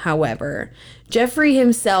occasion, however, Jeffrey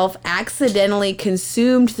himself accidentally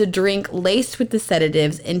consumed the drink laced with the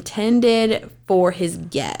sedatives intended for his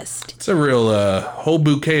guest. It's a real whole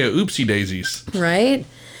bouquet of oopsie daisies. Right?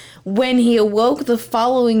 When he awoke the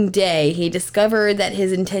following day, he discovered that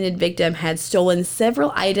his intended victim had stolen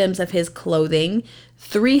several items of his clothing,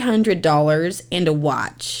 $300, and a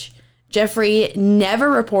watch. Jeffrey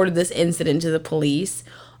never reported this incident to the police,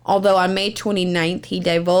 although on May 29th, he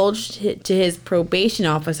divulged to his probation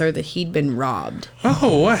officer that he'd been robbed.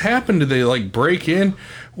 Oh, what happened? Did they, like, break in?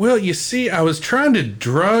 Well, you see, I was trying to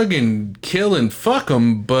drug and kill and fuck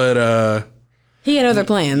them, but, He had other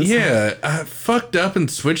plans. yeah, I fucked up and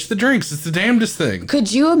switched the drinks. It's the damnedest thing.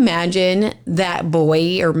 Could you imagine that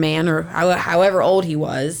boy or man or however old he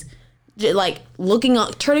was, like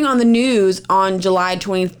turning on the news on July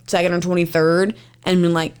 22nd or 23rd and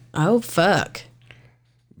being like, oh, fuck.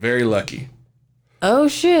 Very lucky. Oh,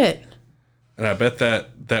 shit. And I bet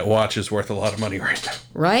that watch is worth a lot of money right now.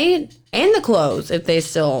 Right? And the clothes, if they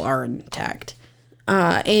still are intact.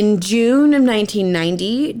 In June of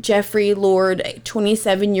 1990, Jeffrey lured a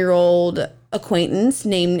 27-year-old acquaintance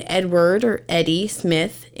named Edward or Eddie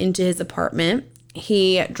Smith into his apartment.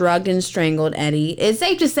 He drugged and strangled Eddie. It's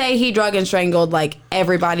safe to say he drugged and strangled, like,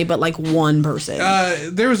 everybody but, like, one person.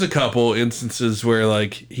 There was a couple instances where,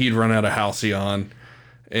 like, he'd run out of Halcyon.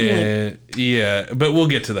 And, yeah, but we'll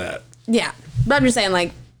get to that. Yeah. But I'm just saying,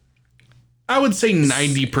 like... I would say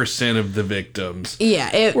 90% of the victims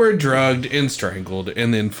were were drugged and strangled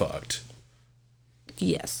and then fucked.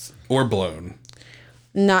 Yes. Or blown.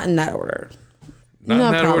 Not in that order. Not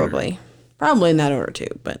in that probably. order. Probably in that order,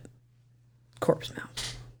 too, but... Corpse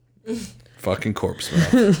mouth. Fucking corpse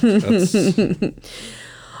mouth. That's...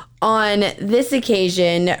 On this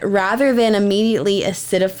occasion, rather than immediately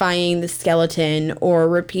acidifying the skeleton or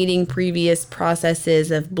repeating previous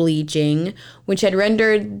processes of bleaching, which had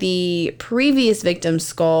rendered the previous victim's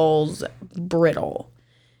skulls brittle,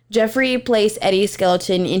 Jeffrey placed Eddie's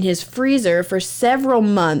skeleton in his freezer for several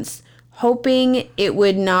months, hoping it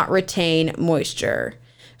would not retain moisture.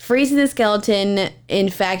 Freezing the skeleton, in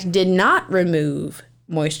fact, did not remove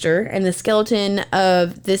moisture, and the skeleton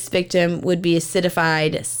of this victim would be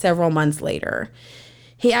acidified several months later.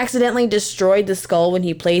 He accidentally destroyed the skull when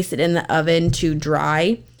he placed it in the oven to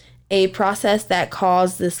dry, a process that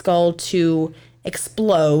caused the skull to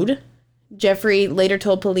explode. Jeffrey later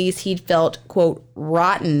told police he'd felt, quote,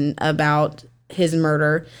 rotten about his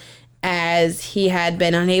murder, as he had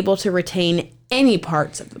been unable to retain any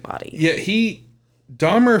parts of the body. Yeah,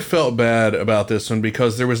 Dahmer felt bad about this one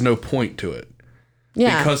because there was no point to it.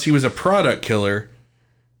 Yeah. Because he was a product killer,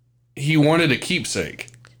 he wanted a keepsake.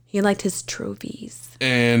 He liked his trophies.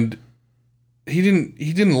 And he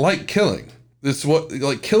didn't like killing.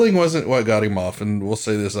 Killing wasn't what got him off, and we'll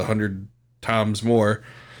say this 100 times more.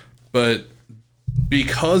 But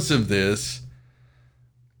because of this,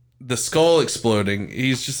 the skull exploding,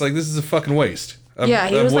 he's just like, this is a fucking waste. He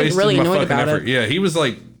was like really annoyed about it. Yeah, he was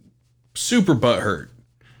like super butthurt.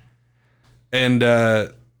 And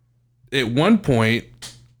at one point,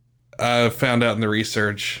 I found out in the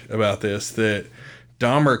research about this that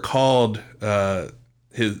Dahmer called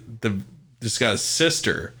this guy's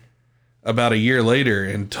sister about a year later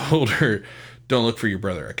and told her, "Don't look for your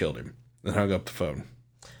brother. I killed him." And hung up the phone.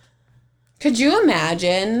 Could you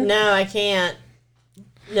imagine? No, I can't.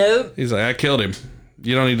 Nope. He's like, "I killed him.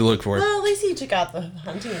 You don't need to look for him." Well, at least he took out the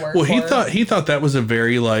hunting work. Well, he thought that was a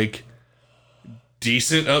very like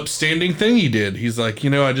decent, upstanding thing he did. He's like,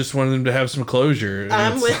 I just wanted him to have some closure. And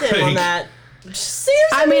I'm with him on that.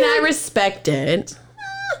 I mean, I respect it.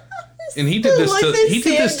 And he did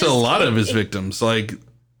this to a lot of his victims. Like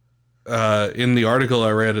in the article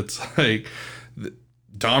I read, it's like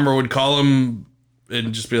Dahmer would call him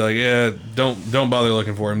and just be like, "Yeah, don't bother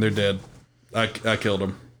looking for him. They're dead. I killed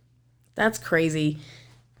him." That's crazy.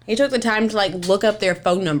 He took the time to like look up their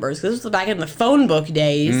phone numbers because this was back in the phone book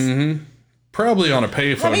days. Mm-hmm. Probably on a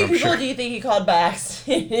payphone. How many people do you think he called back?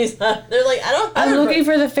 They're like, I'm looking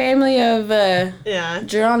for the family of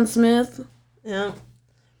John Smith. Yeah.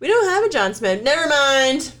 We don't have a John Smith. Never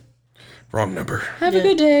mind. Wrong number. Have a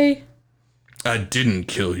good day. I didn't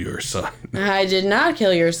kill your son. I did not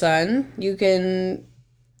kill your son. You can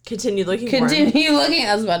continue looking for him. Continue looking.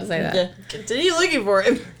 I was about to say that. Yeah. Continue looking for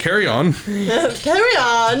him. Carry on. Carry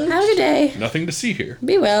on. Have a good day. Nothing to see here.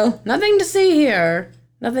 Be well. Nothing to see here.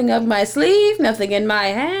 Nothing up my sleeve. Nothing in my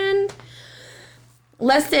hand.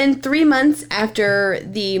 Less than 3 months after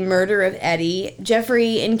the murder of Eddie,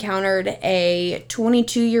 Jeffrey encountered a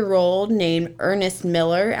 22-year-old named Ernest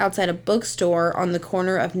Miller outside a bookstore on the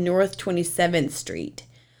corner of North 27th Street.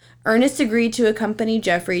 Ernest agreed to accompany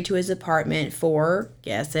Jeffrey to his apartment for,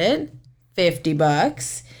 guess it,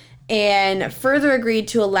 $50, and further agreed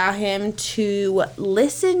to allow him to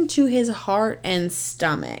listen to his heart and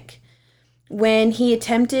stomach. When he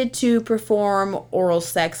attempted to perform oral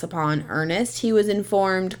sex upon Ernest, he was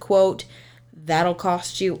informed, quote, "That'll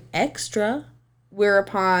cost you extra,"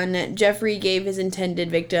 whereupon Jeffrey gave his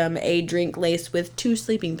intended victim a drink laced with 2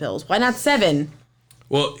 sleeping pills. Why not 7?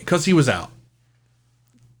 Well, because he was out.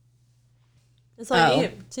 That's all I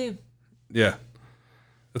need, too. Yeah.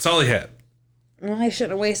 That's all he had. Well, I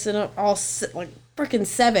shouldn't have wasted freaking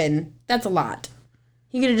 7. That's a lot.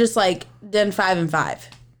 He could have just, done 5 and 5.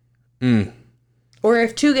 Or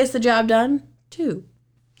if 2 gets the job done, 2.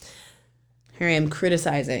 Here I am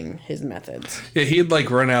criticizing his methods. Yeah, he'd,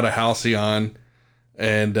 run out of Halcyon,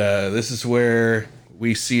 and this is where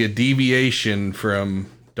we see a deviation from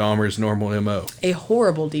Dahmer's normal MO. A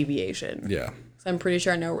horrible deviation. Yeah. So I'm pretty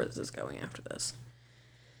sure I know where this is going after this.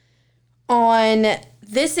 On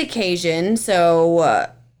this occasion,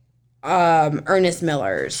 Ernest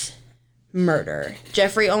Miller's murder,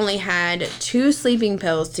 Jeffrey only had 2 sleeping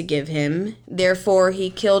pills to give him. Therefore, he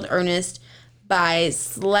killed Ernest by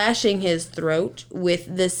slashing his throat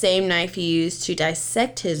with the same knife he used to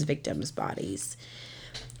dissect his victims' bodies.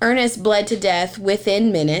 Ernest bled to death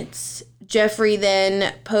within minutes. Jeffrey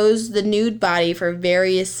then posed the nude body for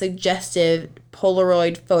various suggestive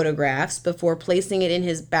Polaroid photographs before placing it in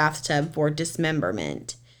his bathtub for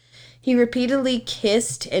dismemberment. He repeatedly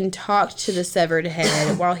kissed and talked to the severed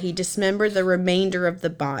head while he dismembered the remainder of the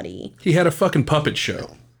body. He had a fucking puppet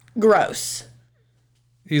show. Gross.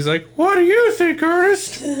 He's like, "What do you think,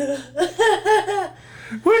 Ernest?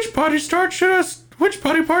 Which body part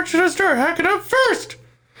should I start hacking up first?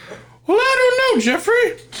 Well, I don't know,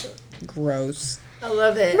 Jeffrey. Gross. I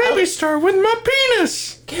love it. Maybe start with my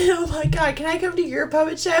penis." Oh my god, can I come to your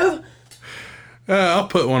puppet show? I'll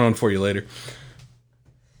put one on for you later.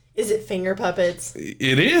 Is it finger puppets?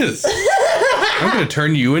 It is. I'm going to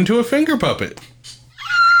turn you into a finger puppet.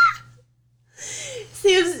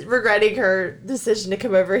 Sam's regretting her decision to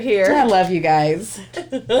come over here. I love you guys.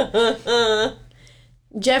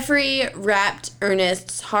 Jeffrey wrapped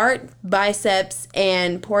Ernest's heart, biceps,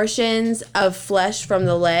 and portions of flesh from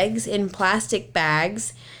the legs in plastic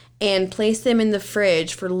bags and placed them in the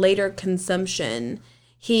fridge for later consumption.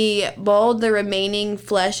 He boiled the remaining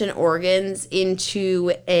flesh and organs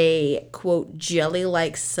into a, quote,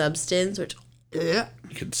 jelly-like substance, which... You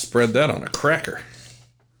could spread that on a cracker.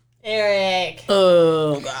 Eric.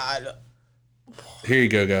 Oh, God. Here you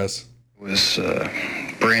go, guys. Was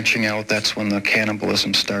branching out. That's when the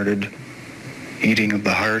cannibalism started, eating of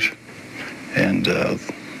the heart and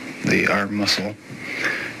the arm muscle.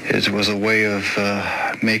 It was a way of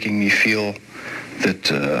making me feel that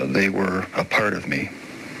they were a part of me.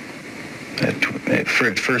 At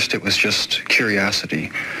first it was just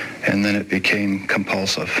curiosity, and then it became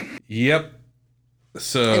compulsive. Yep.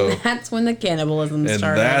 So... And that's when the cannibalism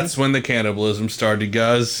started. And that's when the cannibalism started,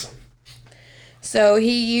 guys. So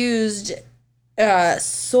he used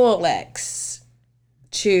Solex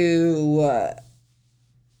to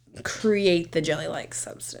create the jelly-like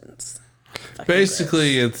substance.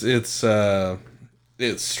 Basically, gross.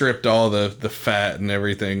 It stripped all the fat and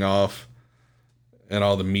everything off, and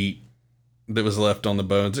all the meat that was left on the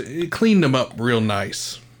bones. It cleaned them up real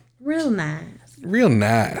nice. Real nice. Real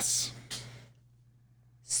nice.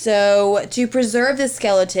 So, to preserve the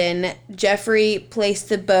skeleton, Jeffrey placed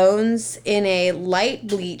the bones in a light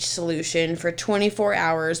bleach solution for 24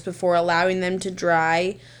 hours before allowing them to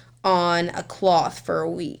dry on a cloth for a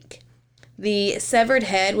week. The severed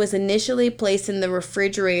head was initially placed in the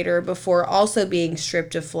refrigerator before also being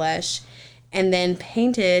stripped of flesh and then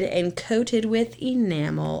painted and coated with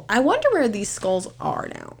enamel. I wonder where these skulls are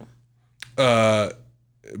now.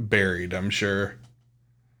 Buried, I'm sure.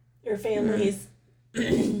 Their families...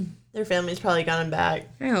 Their family's probably gone back.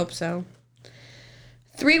 I hope so.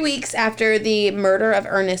 3 weeks after the murder of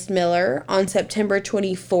Ernest Miller, on September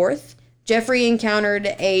 24th, Jeffrey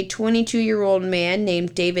encountered a 22-year-old man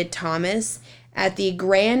named David Thomas at the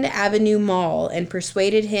Grand Avenue Mall and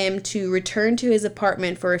persuaded him to return to his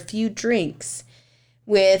apartment for a few drinks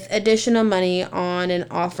with additional money on an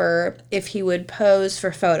offer if he would pose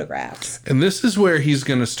for photographs. And this is where he's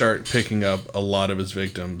going to start picking up a lot of his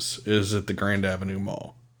victims, is at the Grand Avenue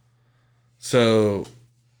Mall. So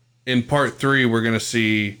in part 3, we're going to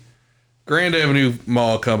see Grand Avenue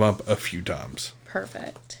Mall come up a few times.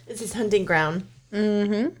 Perfect. It's his hunting ground.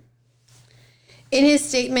 Mm-hmm. In his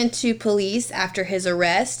statement to police after his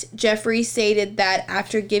arrest, Jeffrey stated that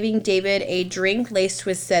after giving David a drink laced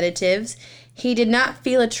with sedatives, he did not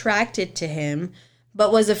feel attracted to him,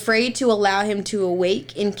 but was afraid to allow him to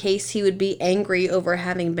awake in case he would be angry over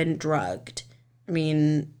having been drugged. I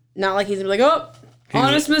mean, not like he's gonna be like, oh,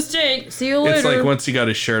 honest mistake, see you later. It's like once he got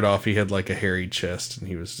his shirt off, he had like a hairy chest, and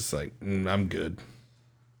he was just like, I'm good.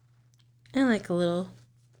 And like a little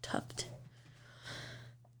tuft.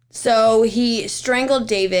 So he strangled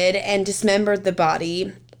David and dismembered the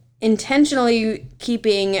body, intentionally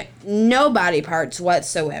keeping no body parts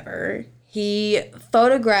whatsoever. He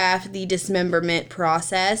photographed the dismemberment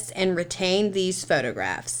process and retained these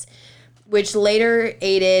photographs, which later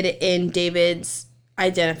aided in David's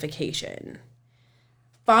identification.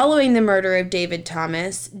 Following the murder of David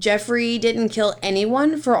Thomas, Jeffrey didn't kill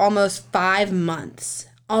anyone for almost 5 months.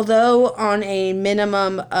 Although on a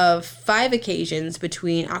minimum of 5 occasions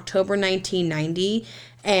between October 1990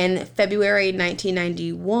 and February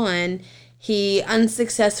 1991, he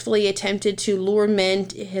unsuccessfully attempted to lure men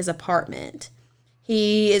to his apartment.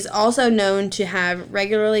 He is also known to have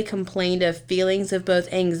regularly complained of feelings of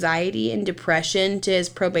both anxiety and depression to his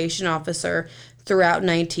probation officer throughout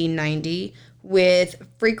 1990, with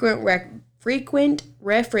frequent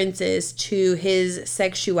references to his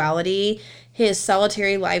sexuality, his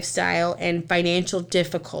solitary lifestyle, and financial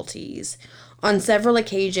difficulties. On several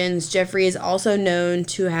occasions, Jeffrey is also known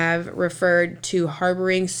to have referred to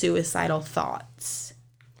harboring suicidal thoughts.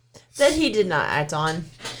 That he did not act on.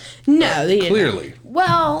 No, he didn't. Clearly.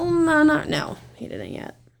 Well, no, he didn't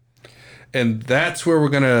yet. And that's where we're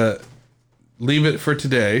going to leave it for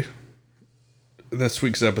today, this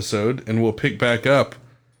week's episode, and we'll pick back up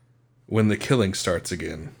when the killing starts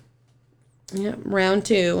again. Yep, round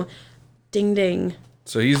 2. Ding, ding.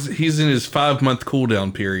 So he's in his 5-month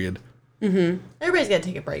cooldown period. Mm-hmm. Everybody's got to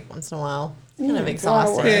take a break once in a while. It's kind of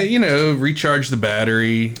exhausting. Yeah, recharge the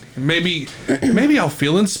battery. Maybe I'll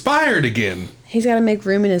feel inspired again. He's got to make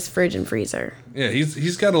room in his fridge and freezer. Yeah,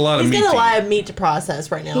 he's got a lot of meat. He's got a lot of meat to process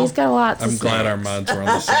right now. He's got a lot to I'm glad our minds are on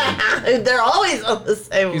the same. They're always on the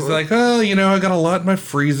same. He's like, I got a lot in my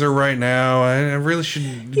freezer right now. I really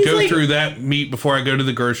should go through that meat before I go to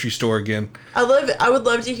the grocery store again. I would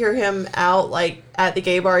love to hear him out, like, at the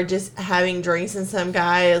gay bar just having drinks, and some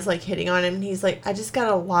guy is, like, hitting on him, and he's like, I just got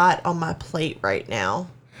a lot on my plate right now.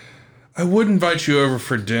 I would invite you over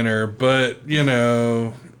for dinner, but,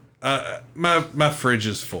 my fridge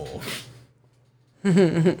is full.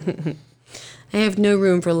 I have no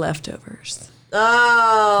room for leftovers.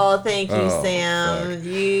 Oh, thank you, Sam. Fuck.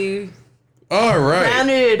 You all right.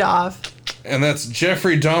 Rounded it off. And that's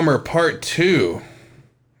Jeffrey Dahmer Part 2.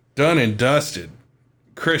 Done and dusted.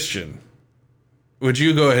 Christian, would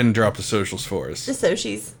you go ahead and drop the socials for us? The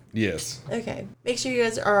socials. Yes. Okay. Make sure you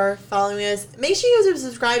guys are following us. Make sure you guys are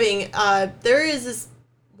subscribing. There is this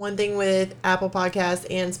one thing with Apple Podcasts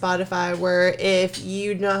and Spotify where if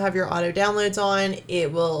you do not have your auto downloads on,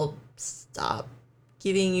 it will stop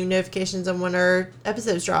giving you notifications on when our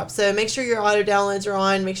episodes drop. So make sure your auto downloads are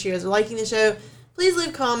on. Make sure you guys are liking the show. Please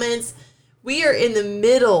leave comments. We are in the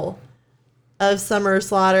middle of Summer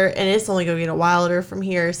Slaughter, and it's only going to get wilder from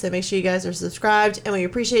here. So make sure you guys are subscribed, and we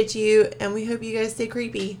appreciate you, and we hope you guys stay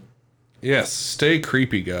creepy. Yes, stay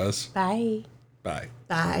creepy, guys. Bye. Bye.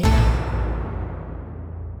 Bye.